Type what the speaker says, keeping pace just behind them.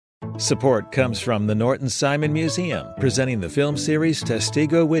Support comes from the Norton Simon Museum, presenting the film series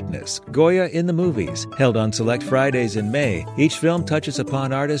Testigo Witness, Goya in the Movies. Held on select Fridays in May, each film touches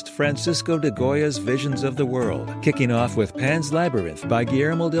upon artist Francisco de Goya's visions of the world, kicking off with Pan's Labyrinth by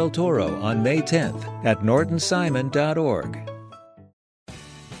Guillermo del Toro on May 10th at nortonsimon.org.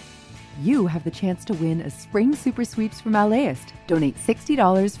 You have the chance to win a spring super sweeps from LAist. Donate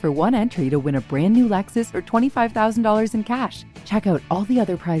 $60 for one entry to win a brand new Lexus or $25,000 in cash. Check out all the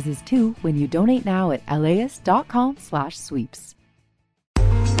other prizes too when you donate now at laist.com/sweeps.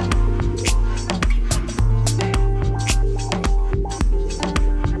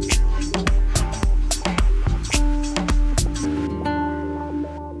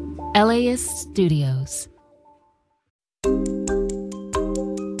 LAist Studios.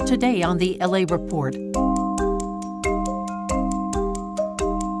 Today on the LA Report.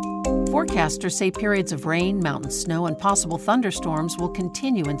 Forecasters say periods of rain, mountain snow, and possible thunderstorms will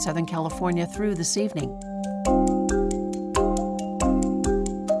continue in Southern California through this evening.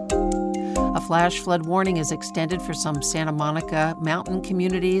 A flash flood warning is extended for some Santa Monica mountain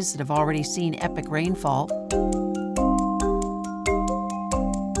communities that have already seen epic rainfall.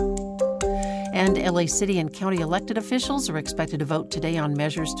 And LA City and county elected officials are expected to vote today on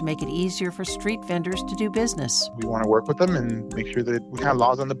measures to make it easier for street vendors to do business. We want to work with them and make sure that we have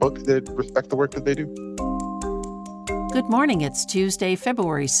laws on the books that respect the work that they do. Good morning. It's Tuesday,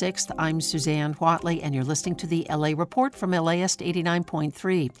 February 6th. I'm Suzanne Whatley, and you're listening to the LA Report from LAist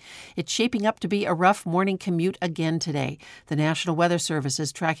 89.3. It's shaping up to be a rough morning commute again today. The National Weather Service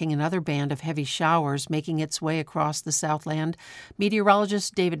is tracking another band of heavy showers making its way across the Southland.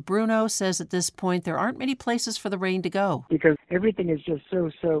 Meteorologist David Bruno says at this point there aren't many places for the rain to go. Because everything is just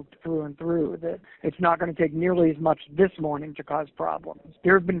so soaked through and through that it's not going to take nearly as much this morning to cause problems.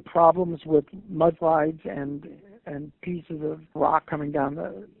 There have been problems with mudslides and pieces of rock coming down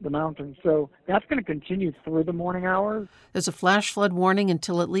the mountain. So that's going to continue through the morning hours. There's a flash flood warning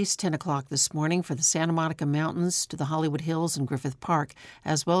until at least 10 o'clock this morning for the Santa Monica Mountains to the Hollywood Hills and Griffith Park,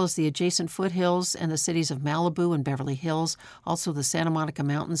 as well as the adjacent foothills and the cities of Malibu and Beverly Hills, also the Santa Monica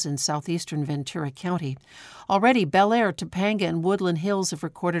Mountains in southeastern Ventura County. Already, Bel Air, Topanga, and Woodland Hills have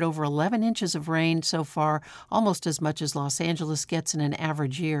recorded over 11 inches of rain so far, almost as much as Los Angeles gets in an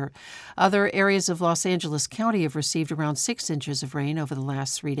average year. Other areas of Los Angeles County have received around 6 inches of rain over the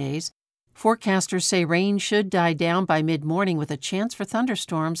last 3 days. Forecasters say rain should die down by mid-morning with a chance for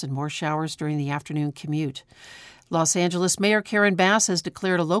thunderstorms and more showers during the afternoon commute. Los Angeles Mayor Karen Bass has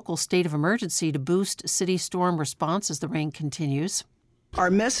declared a local state of emergency to boost city storm response as the rain continues. Our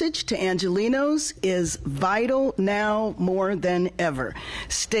message to Angelenos is vital now more than ever.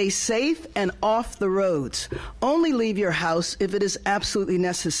 Stay safe and off the roads. Only leave your house if it is absolutely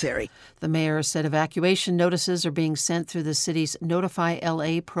necessary. The mayor said evacuation notices are being sent through the city's Notify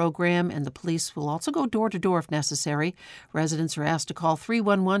LA program, and the police will also go door to door if necessary. Residents are asked to call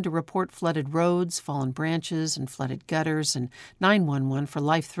 311 to report flooded roads, fallen branches, and flooded gutters, and 911 for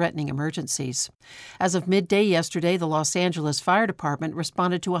life-threatening emergencies. As of midday yesterday, the Los Angeles Fire Department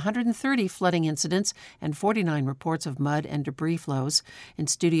responded to 130 flooding incidents and 49 reports of mud and debris flows. In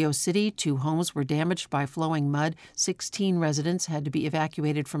Studio City, 2 homes were damaged by flowing mud. 16 residents had to be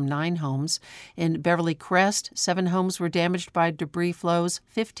evacuated from 9 homes. In Beverly Crest, 7 homes were damaged by debris flows.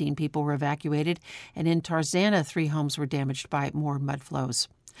 15 people were evacuated. And in Tarzana, 3 homes were damaged by more mud flows.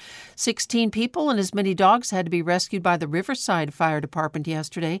 16 people and as many dogs had to be rescued by the Riverside Fire Department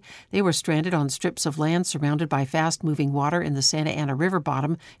yesterday. They were stranded on strips of land surrounded by fast-moving water in the Santa Ana River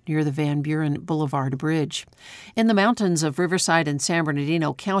bottom near the Van Buren Boulevard Bridge. In the mountains of Riverside and San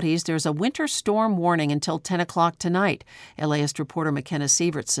Bernardino counties, there's a winter storm warning until 10 o'clock tonight. LAist reporter McKenna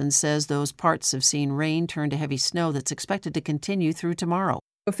Sievertson says those parts have seen rain turn to heavy snow that's expected to continue through tomorrow.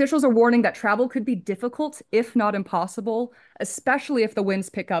 Officials are warning that travel could be difficult, if not impossible, especially if the winds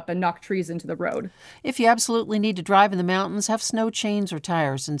pick up and knock trees into the road. If you absolutely need to drive in the mountains, have snow chains or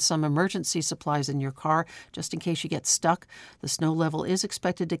tires and some emergency supplies in your car just in case you get stuck. The snow level is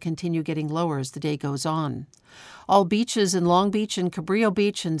expected to continue getting lower as the day goes on. All beaches in Long Beach and Cabrillo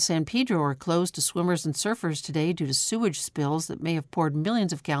Beach and San Pedro are closed to swimmers and surfers today due to sewage spills that may have poured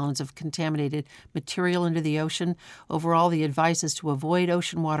millions of gallons of contaminated material into the ocean. Overall, the advice is to avoid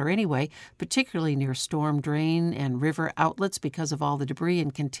ocean water anyway, particularly near storm drain and river outlets because of all the debris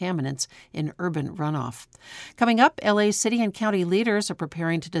and contaminants in urban runoff. Coming up, LA city and county leaders are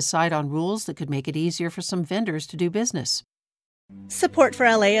preparing to decide on rules that could make it easier for some vendors to do business. Support for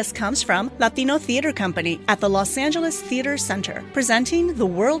LAist comes from Latino Theater Company at the Los Angeles Theater Center, presenting the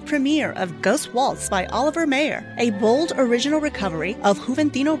world premiere of Ghost Waltz by Oliver Mayer, a bold original recovery of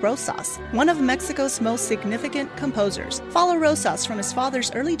Juventino Rosas, one of Mexico's most significant composers. Follow Rosas from his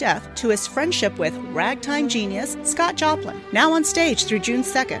father's early death to his friendship with ragtime genius Scott Joplin, now on stage through June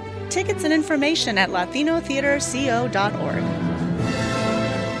 2nd. Tickets and information at latinotheaterco.org.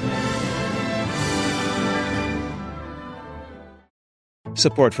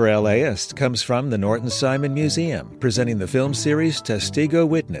 Support for LAist comes from the Norton Simon Museum, presenting the film series Testigo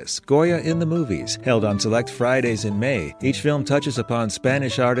Witness, Goya in the Movies, held on select Fridays in May. Each film touches upon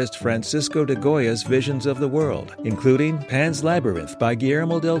Spanish artist Francisco de Goya's visions of the world, including Pan's Labyrinth by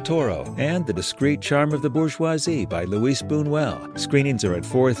Guillermo del Toro and The Discreet Charm of the Bourgeoisie by Luis Buñuel. Screenings are at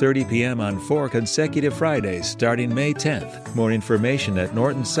 4:30 p.m. on 4 consecutive Fridays starting May 10th. More information at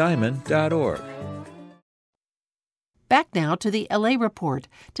nortonsimon.org. Back now to the LA Report.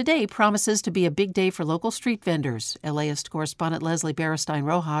 Today promises to be a big day for local street vendors. LAist correspondent Leslie Berestein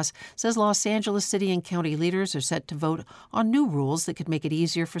Rojas says Los Angeles city and county leaders are set to vote on new rules that could make it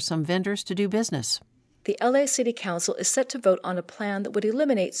easier for some vendors to do business. The LA City Council is set to vote on a plan that would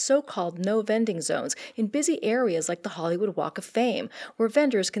eliminate so-called no vending zones in busy areas like the Hollywood Walk of Fame, where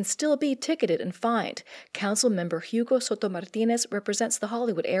vendors can still be ticketed and fined. Council member Hugo Soto Martinez represents the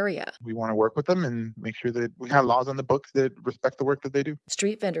Hollywood area. We want to work with them and make sure that we have laws on the books that respect the work that they do.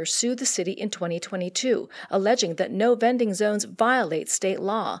 Street vendors sued the city in 2022, alleging that no vending zones violate state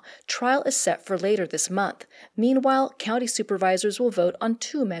law. Trial is set for later this month. Meanwhile, county supervisors will vote on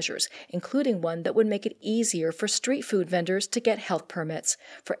two measures, including one that would make it easier for street food vendors to get health permits.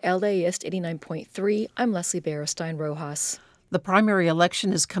 For LAist 89.3, I'm Leslie Berestein Rojas. The primary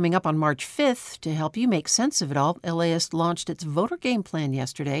election is coming up on March 5th. To help you make sense of it all, LAist launched its voter game plan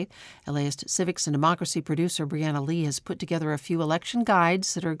yesterday. LAist Civics and Democracy producer Brianna Lee has put together a few election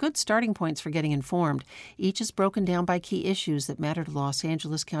guides that are good starting points for getting informed. Each is broken down by key issues that matter to Los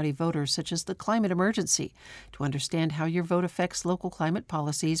Angeles County voters, such as the climate emergency. To understand how your vote affects local climate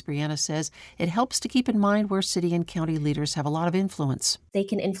policies, Brianna says it helps to keep in mind where city and county leaders have a lot of influence. They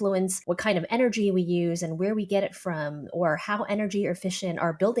can influence what kind of energy we use and where we get it from, or how energy efficient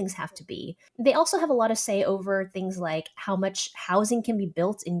our buildings have to be. They also have a lot of say over things like how much housing can be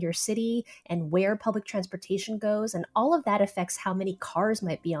built in your city and where public transportation goes, and all of that affects how many cars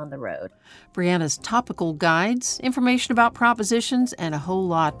might be on the road. Brianna's topical guides, information about propositions, and a whole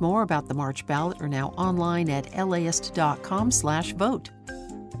lot more about the March ballot are now online at laist.com/vote.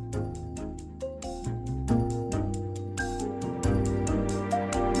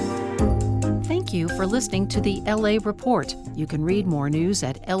 Thank you for listening to the LA Report. You can read more news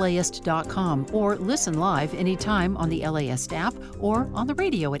at laist.com or listen live anytime on the LAist app or on the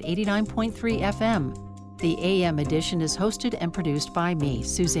radio at 89.3 FM. The AM edition is hosted and produced by me,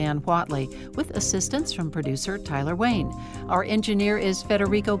 Suzanne Whatley, with assistance from producer Tyler Wayne. Our engineer is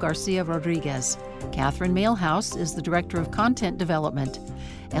Federico Garcia Rodriguez. Catherine Mailhouse is the Director of Content Development.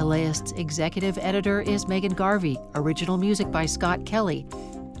 LAist's executive editor is Megan Garvey. Original music by Scott Kelly.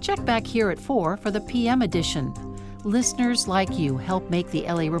 Check back here at 4 for the PM edition. Listeners like you help make the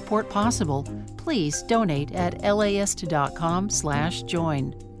LA Report possible. Please donate at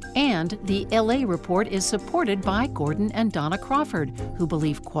laist.com/join. And the LA Report is supported by Gordon and Donna Crawford, who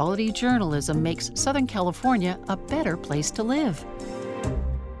believe quality journalism makes Southern California a better place to live.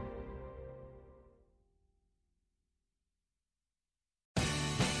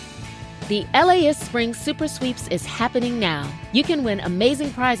 The LAist Spring Super Sweeps is happening now. You can win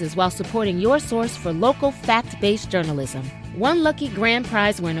amazing prizes while supporting your source for local fact-based journalism. One lucky grand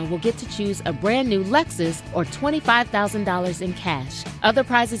prize winner will get to choose a brand new Lexus or $25,000 in cash. Other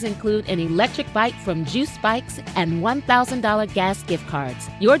prizes include an electric bike from Juice Bikes and $1,000 gas gift cards.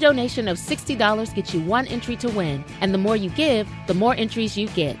 Your donation of $60 gets you one entry to win, and the more you give, the more entries you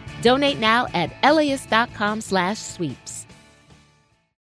get. Donate now at laist.com/sweeps.